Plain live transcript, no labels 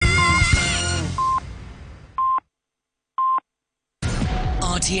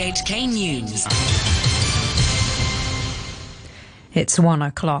RTHK News. It's 1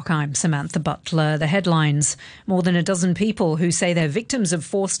 o'clock. I'm Samantha Butler. The headlines. More than a dozen people who say they're victims of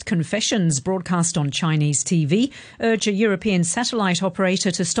forced confessions broadcast on Chinese TV urge a European satellite operator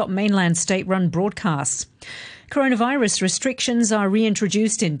to stop mainland state-run broadcasts. Coronavirus restrictions are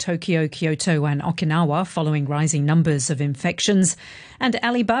reintroduced in Tokyo, Kyoto and Okinawa following rising numbers of infections. And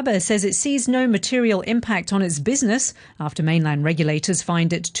Alibaba says it sees no material impact on its business after mainland regulators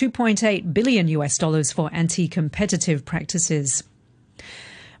fined it $2.8 billion for anti-competitive practices.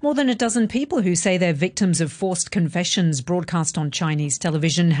 More than a dozen people who say they're victims of forced confessions broadcast on Chinese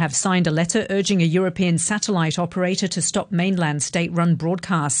television have signed a letter urging a European satellite operator to stop mainland state-run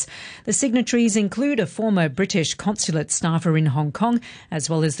broadcasts. The signatories include a former British consulate staffer in Hong Kong,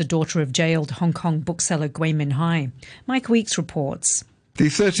 as well as the daughter of jailed Hong Kong bookseller Gui Minhai. Mike Weeks reports. The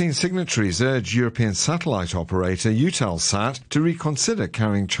 13 signatories urge European satellite operator Eutelsat to reconsider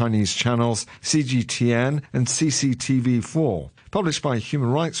carrying Chinese channels CGTN and CCTV4. Published by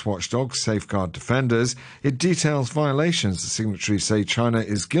human rights watchdog Safeguard Defenders, it details violations the signatories say China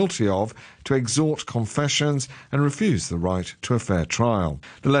is guilty of to extort confessions and refuse the right to a fair trial.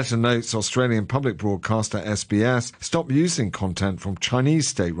 The letter notes Australian public broadcaster SBS stopped using content from Chinese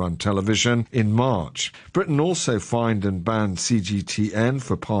state-run television in March. Britain also fined and banned CGTN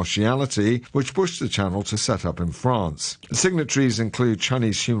for partiality, which pushed the channel to set up in France. The signatories include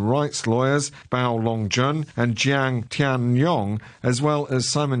Chinese human rights lawyers Bao Longjun and Jiang Tianyong, as well as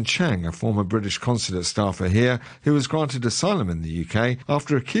Simon Cheng, a former British consulate staffer here, who was granted asylum in the UK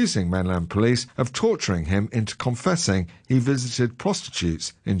after accusing mainland police of torturing him into confessing he visited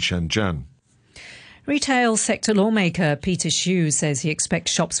prostitutes in Shenzhen. Retail sector lawmaker Peter Xu says he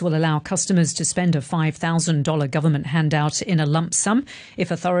expects shops will allow customers to spend a $5,000 government handout in a lump sum if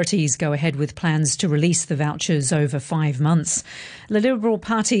authorities go ahead with plans to release the vouchers over 5 months. The Liberal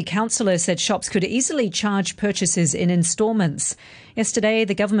Party councillor said shops could easily charge purchases in instalments. Yesterday,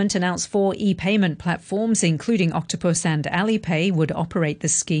 the government announced 4 e-payment platforms, including Octopus and Alipay, would operate the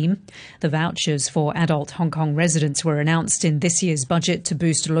scheme. The vouchers for adult Hong Kong residents were announced in this year's budget to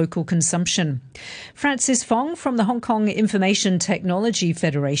boost local consumption. Francis Fong from the Hong Kong Information Technology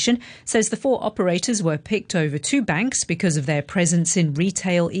Federation says the 4 operators were picked over 2 banks because of their presence in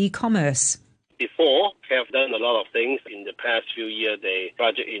retail e-commerce. Before, have done a lot of things. In the past few years, they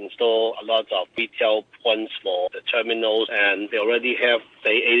tried to install a lot of retail points for the terminals, and they already have,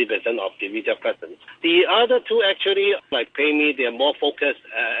 say, 80% of the retail presence. The other 2 actually, like PayMe, they're more focused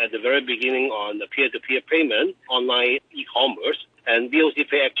at the very beginning on the peer-to-peer payment, online e-commerce. And BOC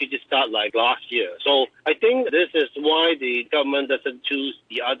Pay actually just started like last year. So I think this is why the government doesn't choose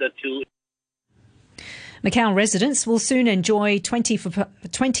the other 2. Macau residents will soon enjoy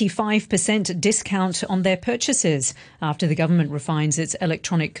 25% discount on their purchases after the government refines its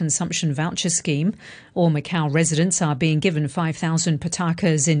electronic consumption voucher scheme. All Macau residents are being given 5,000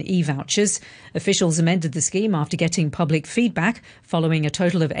 patakas in e-vouchers. Officials amended the scheme after getting public feedback following a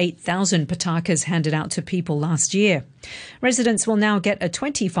total of 8,000 patakas handed out to people last year. Residents will now get a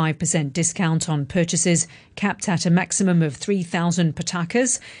 25% discount on purchases capped at a maximum of 3,000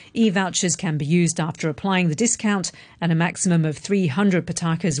 patakas. E-vouchers can be used after applying the discount, and a maximum of 300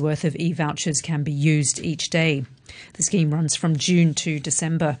 patakas worth of e-vouchers can be used each day. The scheme runs from June to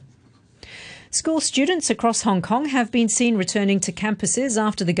December. School students across Hong Kong have been seen returning to campuses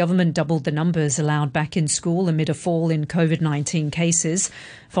after the government doubled the numbers allowed back in school amid a fall in COVID-19 cases.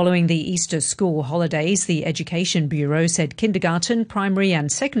 Following the Easter school holidays, the Education Bureau said kindergarten, primary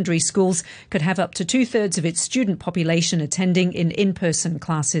and secondary schools could have up to 2/3 of its student population attending in-person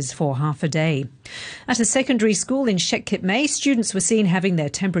classes for half a day. At a secondary school in Shek Kip Mei, students were seen having their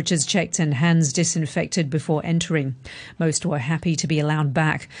temperatures checked and hands disinfected before entering. Most were happy to be allowed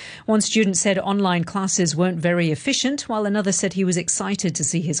back. One student said online classes weren't very efficient, while another said he was excited to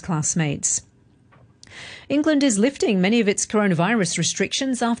see his classmates. England is lifting many of its coronavirus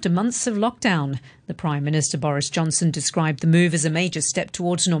restrictions after months of lockdown. The Prime Minister Boris Johnson described the move as a major step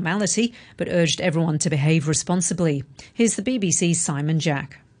towards normality, but urged everyone to behave responsibly. Here's the BBC's Simon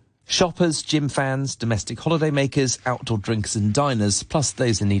Jack. Shoppers, gym fans, domestic holiday makers, outdoor drinkers and diners, plus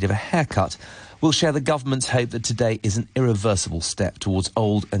those in need of a haircut, will share the government's hope that today is an irreversible step towards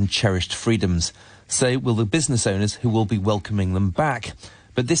old and cherished freedoms. So will the business owners who will be welcoming them back.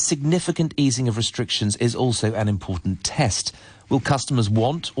 But this significant easing of restrictions is also an important test. Will customers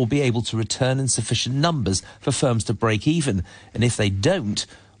want or be able to return in sufficient numbers for firms to break even? And if they don't,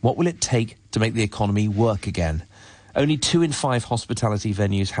 what will it take to make the economy work again? Only 2 in 5 hospitality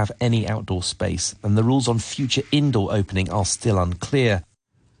venues have any outdoor space, and the rules on future indoor opening are still unclear.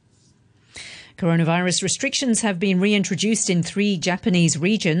 Coronavirus restrictions have been reintroduced in 3 Japanese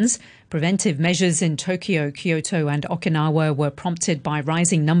regions. Preventive measures in Tokyo, Kyoto and Okinawa were prompted by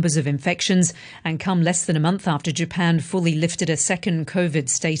rising numbers of infections and come less than a month after Japan fully lifted a second COVID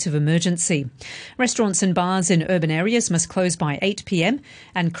state of emergency. Restaurants and bars in urban areas must close by 8 p.m.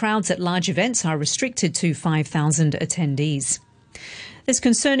 and crowds at large events are restricted to 5,000 attendees. There's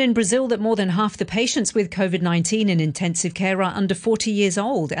concern in Brazil that more than half the patients with COVID-19 in intensive care are under 40 years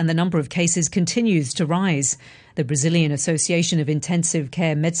old, and the number of cases continues to rise. The Brazilian Association of Intensive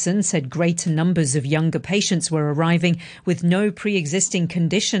Care Medicine said greater numbers of younger patients were arriving with no pre-existing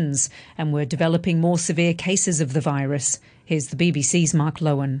conditions and were developing more severe cases of the virus. Here's the BBC's Mark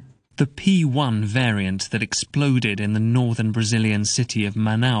Lowen. The P1 variant that exploded in the northern Brazilian city of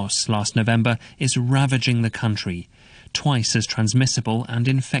Manaus last November is ravaging the country. Twice as transmissible and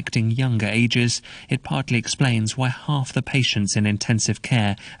infecting younger ages, it partly explains why half the patients in intensive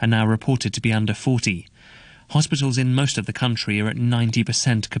care are now reported to be under 40. Hospitals in most of the country are at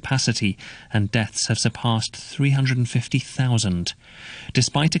 90% capacity, and deaths have surpassed 350,000.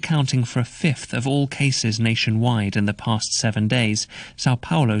 Despite accounting for a fifth of all cases nationwide in the past 7 days, Sao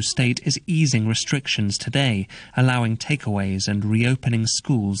Paulo state is easing restrictions today, allowing takeaways and reopening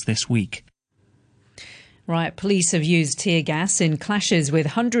schools this week. Right, police have used tear gas in clashes with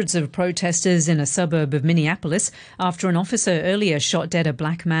hundreds of protesters in a suburb of Minneapolis after an officer earlier shot dead a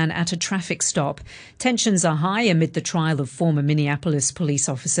black man at a traffic stop. Tensions are high amid the trial of former Minneapolis police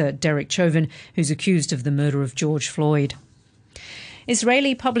officer Derek Chauvin, who's accused of the murder of George Floyd.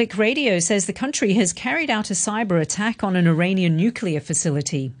 Israeli public radio says the country has carried out a cyber attack on an Iranian nuclear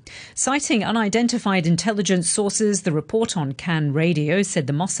facility. Citing unidentified intelligence sources, the report on Kan Radio said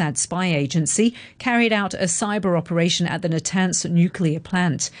the Mossad spy agency carried out a cyber operation at the Natanz nuclear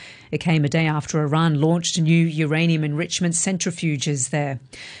plant. It came a day after Iran launched new uranium enrichment centrifuges there.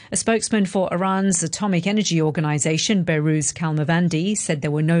 A spokesman for Iran's atomic energy organization, Behruz Kalmavandi, said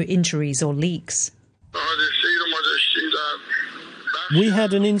there were no injuries or leaks. We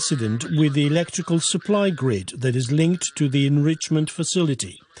had an incident with the electrical supply grid that is linked to the enrichment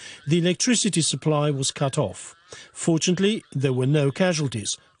facility. The electricity supply was cut off. Fortunately, there were no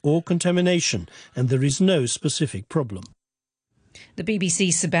casualties or contamination, and there is no specific problem. The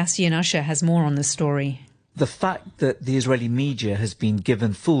BBC's Sebastian Usher has more on the story. The fact that the Israeli media has been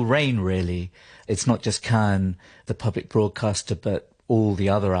given full rein, really, it's not just Kan, the public broadcaster, but all the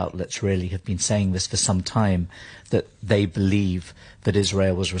other outlets really have been saying this for some time, that they believe that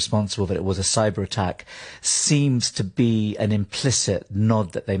Israel was responsible, that it was a cyber attack, seems to be an implicit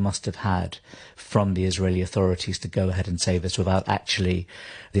nod that they must have had from the Israeli authorities to go ahead and say this without actually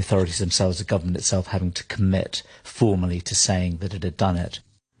the authorities themselves, the government itself, having to commit formally to saying that it had done it.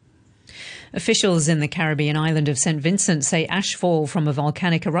 Officials in the Caribbean island of St. Vincent say ashfall from a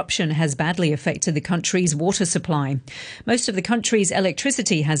volcanic eruption has badly affected the country's water supply. Most of the country's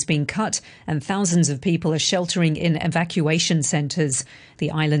electricity has been cut and thousands of people are sheltering in evacuation centres.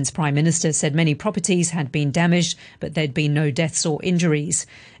 The island's Prime Minister said many properties had been damaged, but there'd been no deaths or injuries.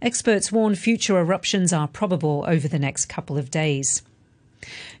 Experts warn future eruptions are probable over the next couple of days.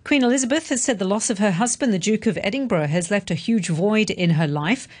 Queen Elizabeth has said the loss of her husband, the Duke of Edinburgh, has left a huge void in her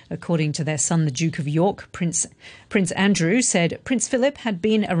life. According to their son, the Duke of York, Prince Andrew said Prince Philip had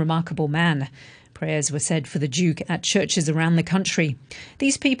been a remarkable man. Prayers were said for the Duke at churches around the country.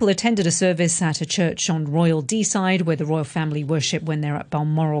 These people attended a service at a church on Royal Deeside, where the royal family worship when they're at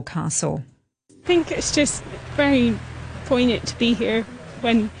Balmoral Castle. I think it's just very poignant to be here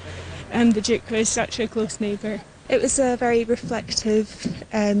when the Duke was such a close neighbour. It was a very reflective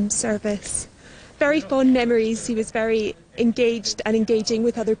service. Very fond memories. He was very engaged and engaging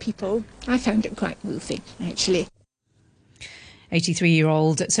with other people. I found it quite moving, actually.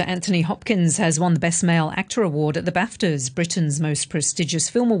 83-year-old Sir Anthony Hopkins has won the Best Male Actor Award at the BAFTAs, Britain's most prestigious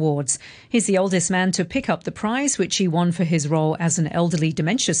film awards. He's the oldest man to pick up the prize, which he won for his role as an elderly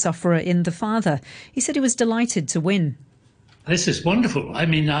dementia sufferer in The Father. He said he was delighted to win. This is wonderful. I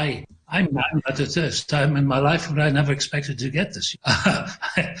mean, I'm at this time in my life when I never expected to get this.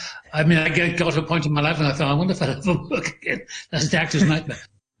 I got to a point in my life and I thought, I wonder if I'll ever work again. That's the actor's nightmare.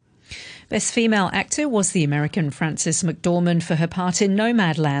 Best female actor was the American Frances McDormand for her part in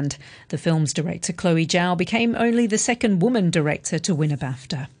Nomadland. The film's director Chloe Zhao became only the second woman director to win a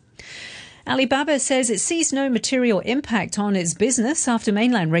BAFTA. Alibaba says it sees no material impact on its business after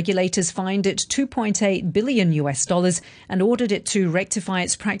mainland regulators fined it $2.8 billion and ordered it to rectify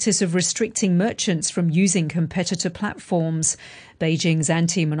its practice of restricting merchants from using competitor platforms. Beijing's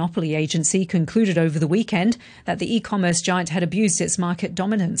anti-monopoly agency concluded over the weekend that the e-commerce giant had abused its market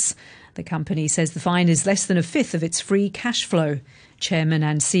dominance. The company says the fine is less than a fifth of its free cash flow. Chairman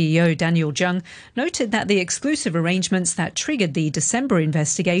and CEO Daniel Zheng noted that the exclusive arrangements that triggered the December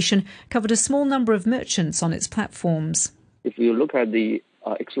investigation covered a small number of merchants on its platforms. If you look at the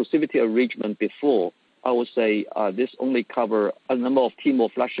exclusivity arrangement before, I would say this only cover a number of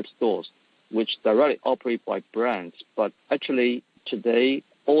Tmall flagship stores, which directly operate by brands. But actually, today,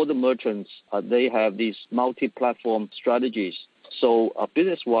 all the merchants, they have these multi-platform strategies. So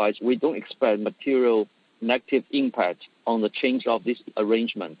business-wise, we don't expect material negative impact on the change of this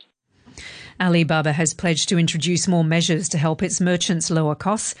arrangement. Alibaba has pledged to introduce more measures to help its merchants lower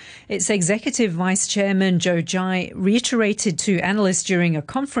costs. Its executive vice chairman, Zhou Zhai, reiterated to analysts during a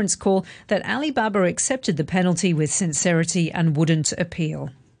conference call that Alibaba accepted the penalty with sincerity and wouldn't appeal.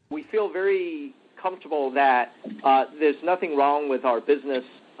 We feel very comfortable that there's nothing wrong with our business,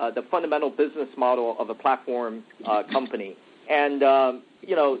 the fundamental business model of a platform company. And,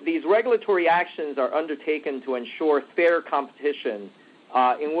 these regulatory actions are undertaken to ensure fair competition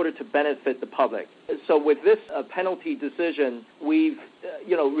in order to benefit the public. So with this penalty decision, we've,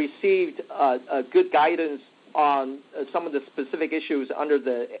 received good guidance on some of the specific issues under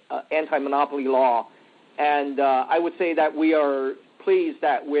the anti-monopoly law. And I would say that we are pleased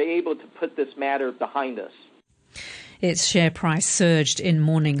that we're able to put this matter behind us. Its share price surged in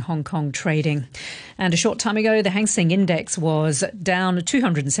morning Hong Kong trading. And a short time ago, the Hang Seng Index was down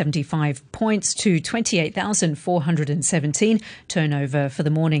 275 points to 28,417. Turnover for the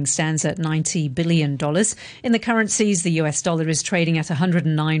morning stands at $90 billion. In the currencies, the US dollar is trading at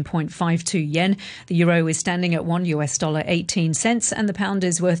 109.52 yen. The euro is standing at $1.18, and the pound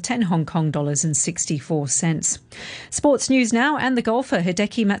is worth 10 Hong Kong dollars and 64 cents. Sports news now, and the golfer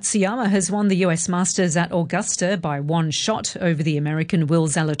Hideki Matsuyama has won the US Masters at Augusta by one shot over the American Will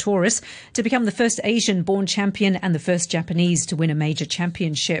Zalatoris to become the first Asian-born champion and the first Japanese to win a major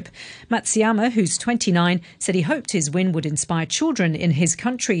championship. Matsuyama, who's 29, said he hoped his win would inspire children in his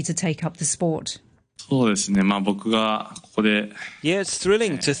country to take up the sport. Yeah, it's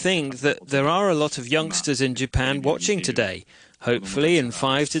thrilling to think that there are a lot of youngsters in Japan watching today. Hopefully, in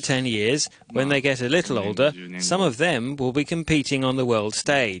 5 to 10 years, when they get a little older, some of them will be competing on the world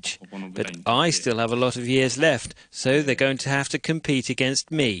stage. But I still have a lot of years left, so they're going to have to compete against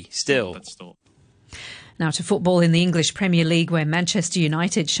me still. Now to football in the English Premier League, where Manchester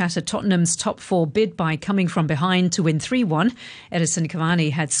United shattered Tottenham's top four bid by coming from behind to win 3-1. Edinson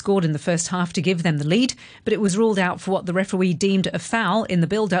Cavani had scored in the first half to give them the lead, but it was ruled out for what the referee deemed a foul in the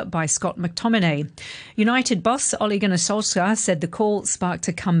build-up by Scott McTominay. United boss Ole Gunnar Solskjaer said the call sparked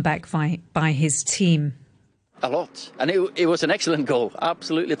a comeback by his team. A lot. And it was an excellent goal.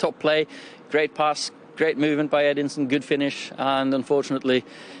 Absolutely top play, great pass, great movement by Edinson, good finish, and unfortunately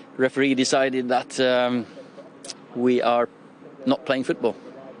referee decided that we are not playing football,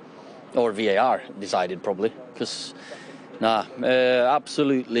 or VAR decided probably, because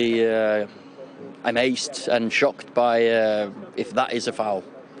absolutely amazed and shocked by if that is a foul,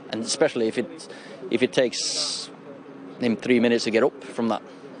 and especially if it takes him 3 minutes to get up from that.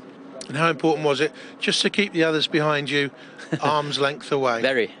 And how important was it just to keep the others behind you arm's length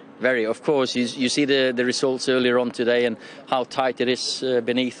away? Very, of course. You see the results earlier on today and how tight it is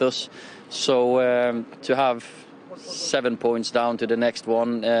beneath us. So to have 7 points down to the next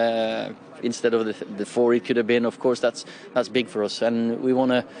one instead of the 4 it could have been, of course, that's big for us. And we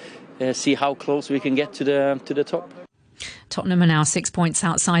want to see how close we can get to the top. Tottenham are now 6 points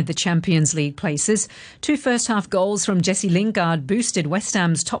outside the Champions League places. 2 first-half goals from Jesse Lingard boosted West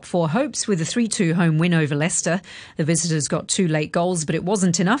Ham's top 4 hopes with a 3-2 home win over Leicester. The visitors got 2 late goals, but it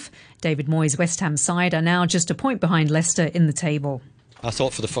wasn't enough. David Moyes' West Ham side are now just a point behind Leicester in the table. I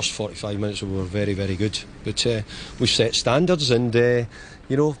thought for the first 45 minutes we were very, very good. But we've set standards and, if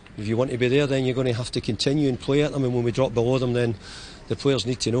you want to be there, then you're going to have to continue and play at them. And when we drop below them, then the players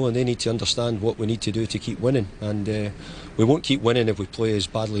need to know and they need to understand what we need to do to keep winning. And we won't keep winning if we play as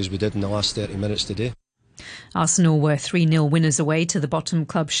badly as we did in the last 30 minutes today. Arsenal were 3-0 winners away to the bottom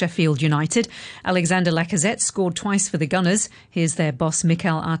club Sheffield United. Alexander Lacazette scored twice for the Gunners. Here's their boss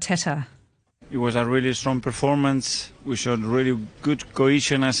Mikel Arteta. It was a really strong performance. We showed really good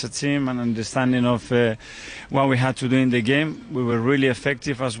cohesion as a team and understanding of what we had to do in the game. We were really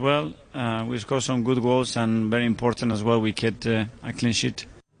effective as well. We scored some good goals and very important as well, we kept a clean sheet.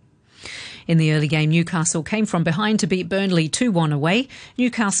 In the early game, Newcastle came from behind to beat Burnley 2-1 away.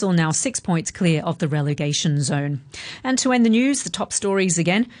 Newcastle now 6 points clear of the relegation zone. And to end the news, the top stories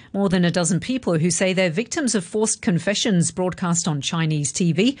again. More than a dozen people who say they're victims of forced confessions broadcast on Chinese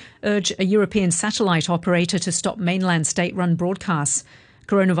TV urge a European satellite operator to stop mainland state-run broadcasts.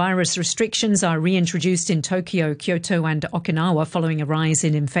 Coronavirus restrictions are reintroduced in Tokyo, Kyoto and Okinawa following a rise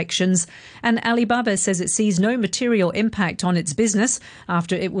in infections. And Alibaba says it sees no material impact on its business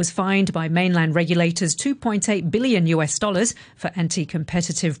after it was fined by mainland regulators $2.8 billion for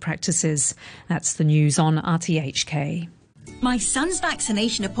anti-competitive practices. That's the news on RTHK. My son's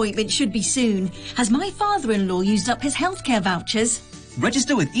vaccination appointment should be soon. Has my father-in-law used up his healthcare vouchers?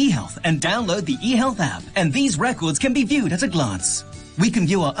 Register with eHealth and download the eHealth app, and these records can be viewed at a glance. We can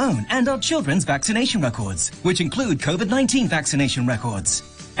view our own and our children's vaccination records, which include COVID-19 vaccination records.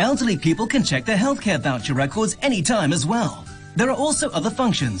 Elderly people can check their healthcare voucher records anytime as well. There are also other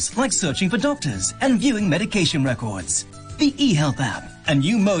functions, like searching for doctors and viewing medication records. The eHealth app, a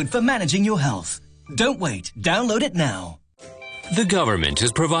new mode for managing your health. Don't wait, download it now. The government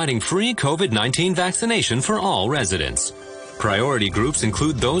is providing free COVID-19 vaccination for all residents. Priority groups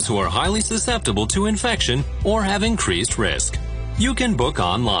include those who are highly susceptible to infection or have increased risk. You can book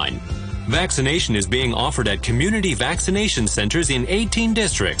online. Vaccination is being offered at community vaccination centers in 18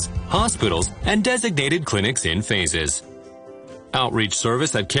 districts, hospitals, and designated clinics in phases. Outreach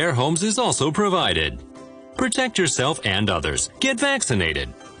service at care homes is also provided. Protect yourself and others. Get vaccinated.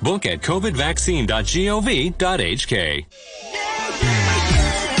 Book at covidvaccine.gov.hk.